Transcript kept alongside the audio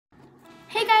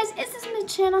Hey guys, it's my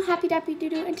channel, Happy Dappy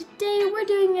Doodoo, and today we're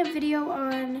doing a video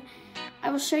on, I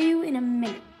will show you in a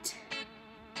minute.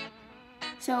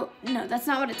 So, no, that's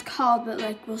not what it's called, but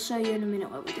like, we'll show you in a minute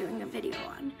what we're doing a video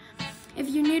on. If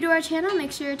you're new to our channel,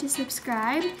 make sure to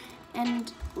subscribe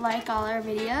and like all our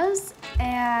videos,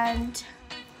 and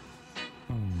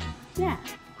yeah.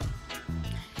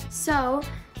 So,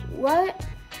 what,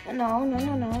 no, not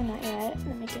yet.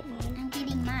 Let me get mine. I'm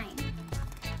getting mine.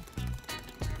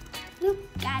 Oop,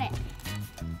 got it.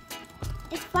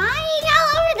 It's flying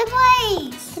all over the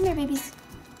place. Come here, babies.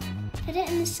 Put it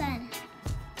in the sun.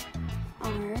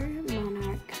 Our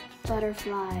monarch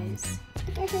butterflies.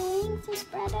 Look at her wings are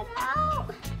spread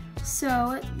out.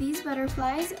 So these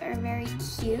butterflies are very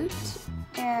cute,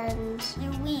 and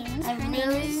Their wings. I her name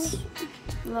really is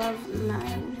love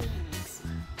mine. Wings.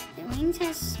 The wings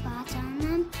has spots on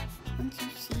them. Once you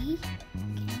see,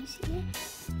 can you see it?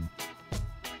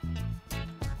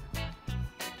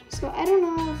 So I don't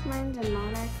know if mine's a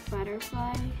monarch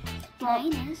butterfly. Well,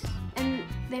 Mine is. and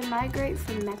they migrate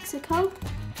from Mexico.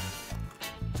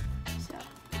 So,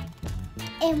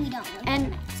 And we don't live and in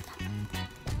Mexico.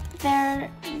 they're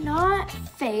not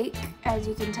fake, as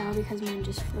you can tell because mine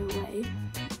just flew away.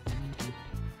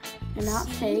 They're not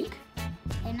See? fake.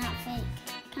 They're not fake.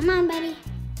 Come on, buddy.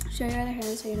 Show your other hand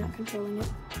so you're not controlling it.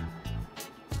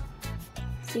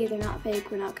 See, they're not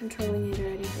fake, we're not controlling it or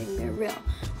anything, they're real.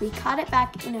 We caught it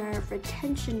back in our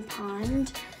retention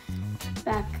pond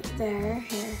back there.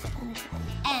 Here.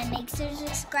 And make sure to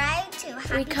subscribe to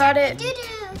Happy caught Dappy it.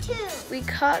 Doodoo too. We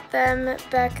caught them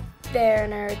back there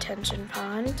in our retention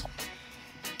pond.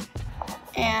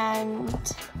 And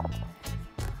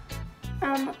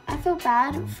I feel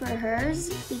bad for hers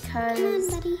Come on,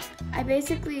 because buddy. I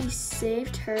basically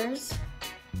saved hers.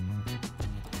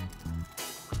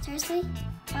 Seriously?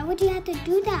 Why would you have to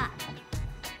do that?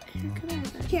 Here, come here,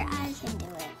 buddy. Here, I can do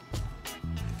it.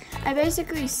 I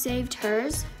basically saved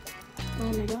hers. Oh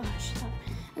my gosh. Stop.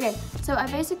 Okay, so I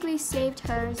basically saved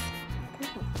hers.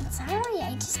 I'm sorry,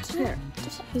 I just can't. Here,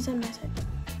 he's on my side.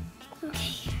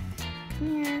 Okay.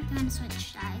 Come here. I'm gonna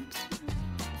switch sides.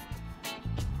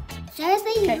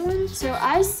 Seriously, you Okay, want so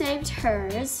I saved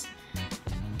hers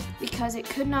because it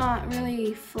could not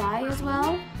really fly as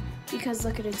well because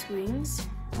look at its wings.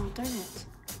 Oh, darn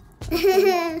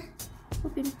it.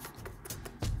 Open.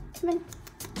 Come in.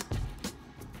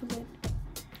 Okay.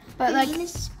 But like, in a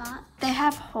spot. they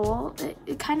have hole.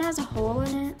 It kind of has a hole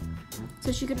in it,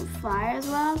 so she couldn't fly as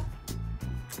well.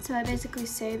 So I basically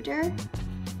saved her,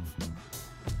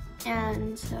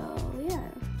 and so yeah.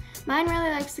 Mine really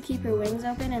likes to keep her wings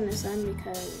open in the sun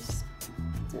because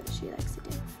that's what she likes to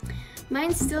do.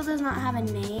 Mine still does not have a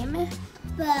name.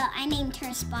 But I named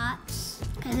her Spots.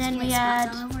 And then we had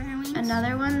had all over her wings.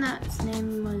 another one that's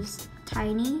name was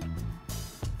Tiny.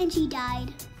 And she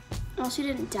died. Well, she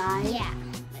didn't die. Yeah.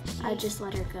 but she- I just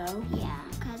let her go. Yeah,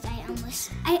 because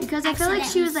I Because I feel like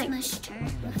she was, like- accidentally smushed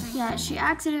her with my Yeah, she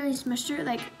accidentally smushed her,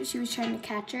 like she was trying to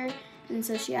catch her, and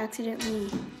so she accidentally.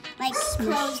 like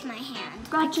closed my hand.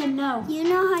 Gotcha, no. You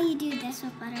know how you do this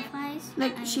with butterflies?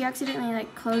 Like she accidentally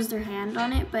like closed her hand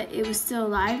on it, but it was still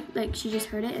alive. Like she just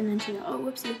heard it, and then she go, oh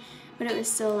whoopsie, but it was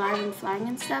still alive and flying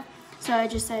and stuff. So I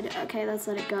just said, okay, let's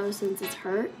let it go since it's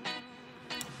hurt.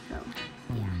 So.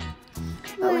 Yeah.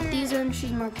 But with these ones,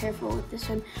 she's more careful with this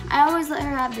one. I always let her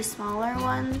have the smaller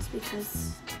ones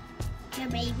because. Your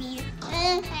baby.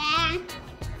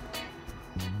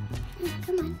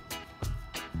 Come on.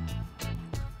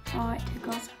 Oh, it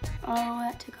tickles. Oh,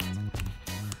 that tickles.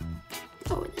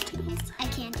 Oh, it tickles. I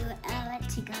can't do it. Oh,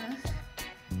 let's go.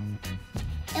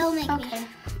 It'll make Okay. me.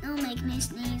 It'll make me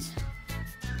sneeze.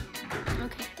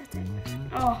 Okay, that's it.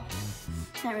 Oh,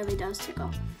 that really does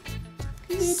tickle.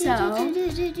 So,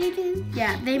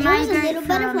 yeah, they There's a migrate little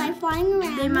butterfly from. flying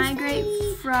around. They the migrate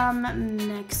city. from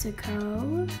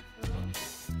Mexico.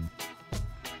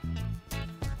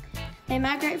 They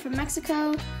migrate from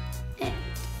Mexico, and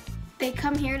they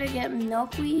come here to get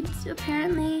milkweed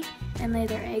apparently, and lay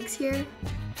their eggs here,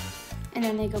 and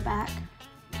then they go back.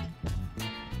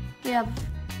 We have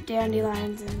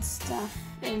dandelions and stuff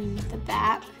in the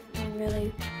back. They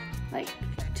really like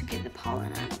to get the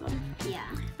pollen out of them. Yeah.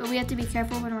 But we have to be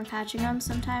careful when we're catching them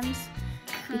sometimes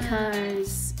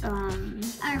because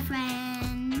Our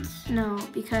friends. no,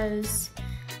 because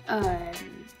oh,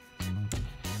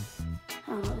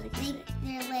 what was I gonna say?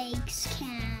 Their legs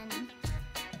can.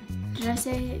 Did I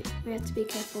say we have to be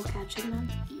careful catching them?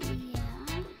 Yeah.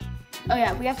 Oh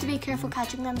yeah, we have to be careful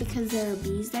catching them because there are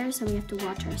bees there, so we have to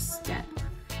watch our step.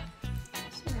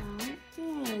 So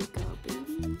there you go,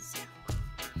 babies.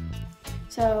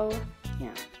 So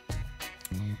yeah.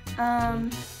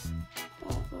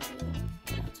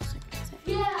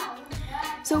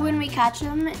 So when we catch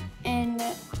them in,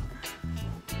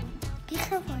 Be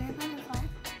careful, you're butterfly.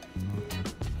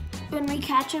 when we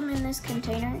catch them in this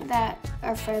container that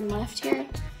our friend left here,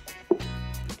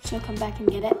 she'll come back and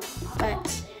get it.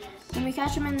 But when we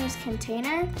catch them in this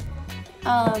container,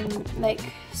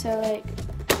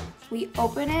 we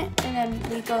open it and then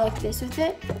we go like this with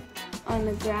it on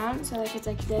the ground. So like it's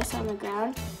like this on the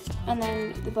ground, and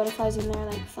then the butterflies in there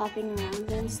like flapping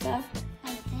around and stuff.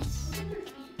 Like this.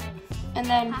 And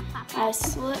then I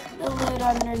slip the lid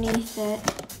underneath it,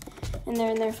 and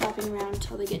they're in there flapping around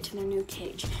until they get to their new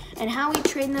cage. And how we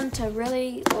train them to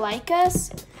really like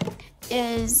us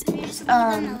is You just leave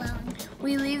them alone.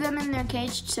 we leave them in their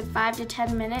cage to 5 to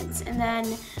 10 minutes, and then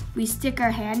we stick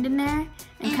our hand in there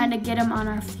and kind of get them on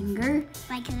our finger.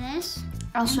 Like this.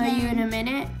 I'll show you in a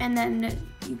minute, and then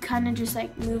you kind of just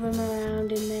like move them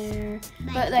around in there.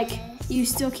 But like this. you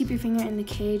still keep your finger in the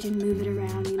cage and move it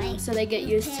around, you know, Like, so they get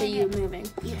used to you moving.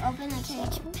 You open the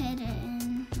cage, put it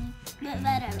in, but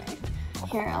whatever.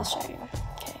 Here, I'll show you.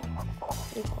 Okay,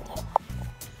 pretty hold it.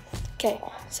 Okay,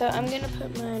 so I'm gonna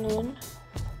put mine in.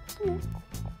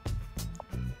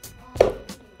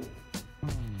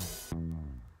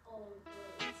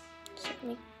 So let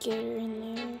me get her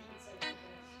in there.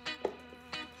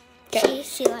 Okay,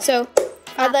 She like so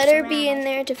I let her be around. in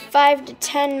there to 5 to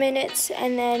 10 minutes,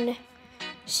 and then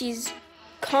she's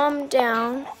calmed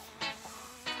down.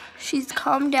 She's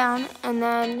calmed down, and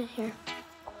then here.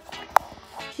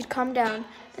 She'd calm down,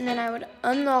 and then I would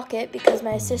unlock it because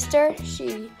my sister,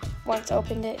 she once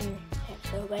opened it and it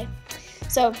flew away.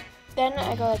 So then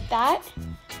I go like that,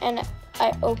 and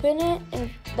I open it and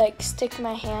like stick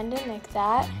my hand in like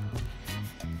that,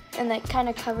 and like kind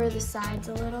of cover the sides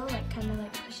a little, like kind of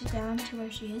like push it down to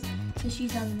where she is. So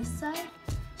she's on this side,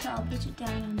 so I'll push it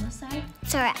down on this side,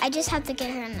 Sorry, I just have to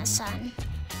get her in the sun.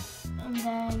 and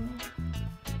then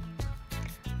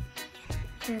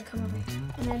here, come over.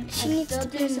 And then She I needs still to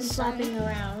be do in some the sun. flapping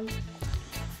around,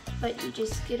 but you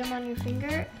just get them on your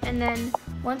finger, and then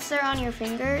once they're on your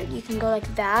finger, you can go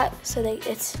like that, so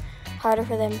it's harder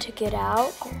for them to get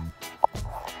out. Here.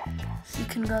 You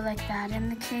can go like that in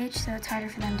the cage, so it's harder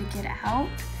for them to get out,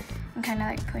 and kind of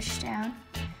like push down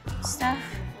stuff.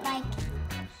 Like,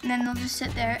 And then they'll just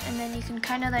sit there, and then you can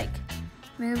kind of like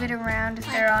move it around if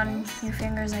they're on your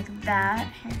fingers like that.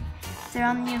 Here. If they're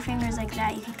on your fingers like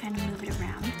that, you can kind of move it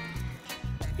around.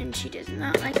 And she does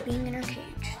not like being in her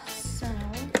cage, so.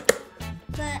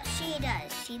 but she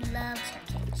does. She loves her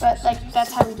cage. But like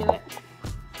that's how we do it.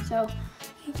 So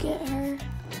you get her.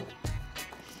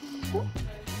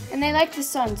 And they like the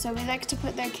sun, so we like to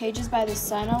put their cages by the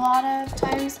sun a lot of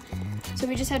times. So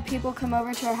we just had people come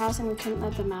over to our house and we couldn't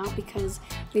let them out because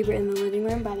we were in the living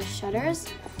room by the shutters.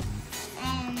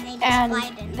 And they just And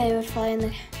fly in. they would fly in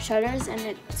the shutters, and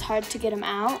it's hard to get them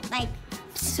out. Like,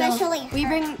 So especially we her.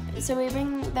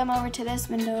 bring them over to this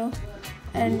window,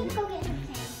 and Go get her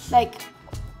cage. like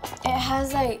it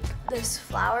has like this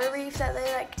flower wreath that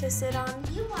they like to sit on,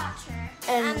 You watch her.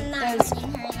 And I'm not there's-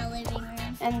 putting her in the living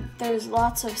room. and there's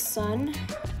lots of sun.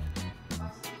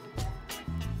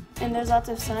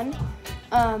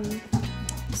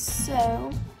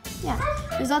 So yeah,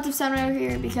 there's lots of sun over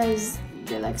here because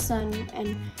they like sun,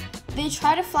 and they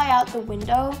try to fly out the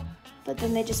window, but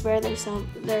then they just wear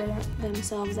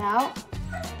themselves out.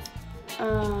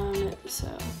 So.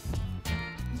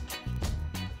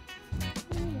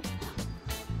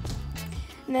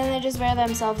 And then they just wear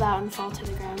themselves out and fall to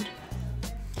the ground.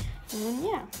 And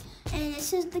yeah. And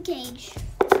this is the cage.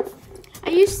 I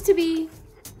used to be,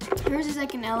 hers is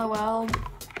like an LOL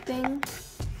thing.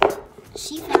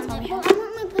 She found all it. we Well, have. I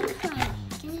want my butterfly.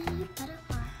 Give me my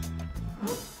butterfly.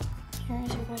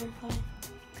 Here's your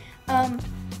butterfly.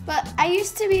 But I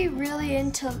used to be really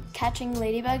into catching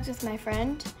ladybugs with my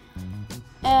friend.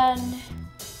 And,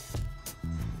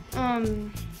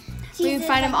 we would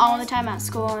find them all the time at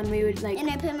school, and we would like And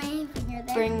I put my finger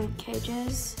there. bring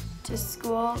cages to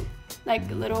school, like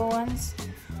little ones,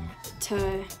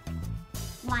 to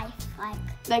Life,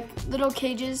 like little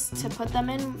cages to put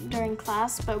them in during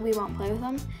class, but we won't play with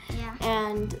them. yeah.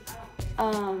 And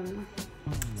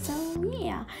so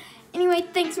yeah. Anyway,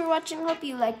 thanks for watching. Hope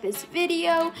you like this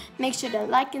video. Make sure to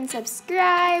like and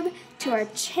subscribe to our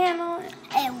channel.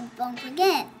 And don't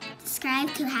forget,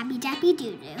 subscribe to Happy Dappy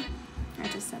Doo Doo. I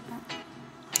just said that.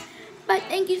 But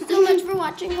thank you so much for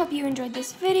watching. Hope you enjoyed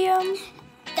this video.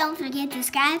 Don't forget to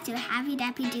subscribe to Happy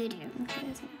Dappy Doo Doo. Okay,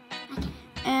 that's it.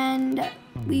 And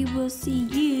we will see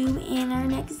you in our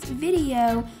next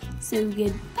video. So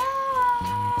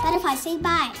goodbye. But if I say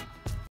bye.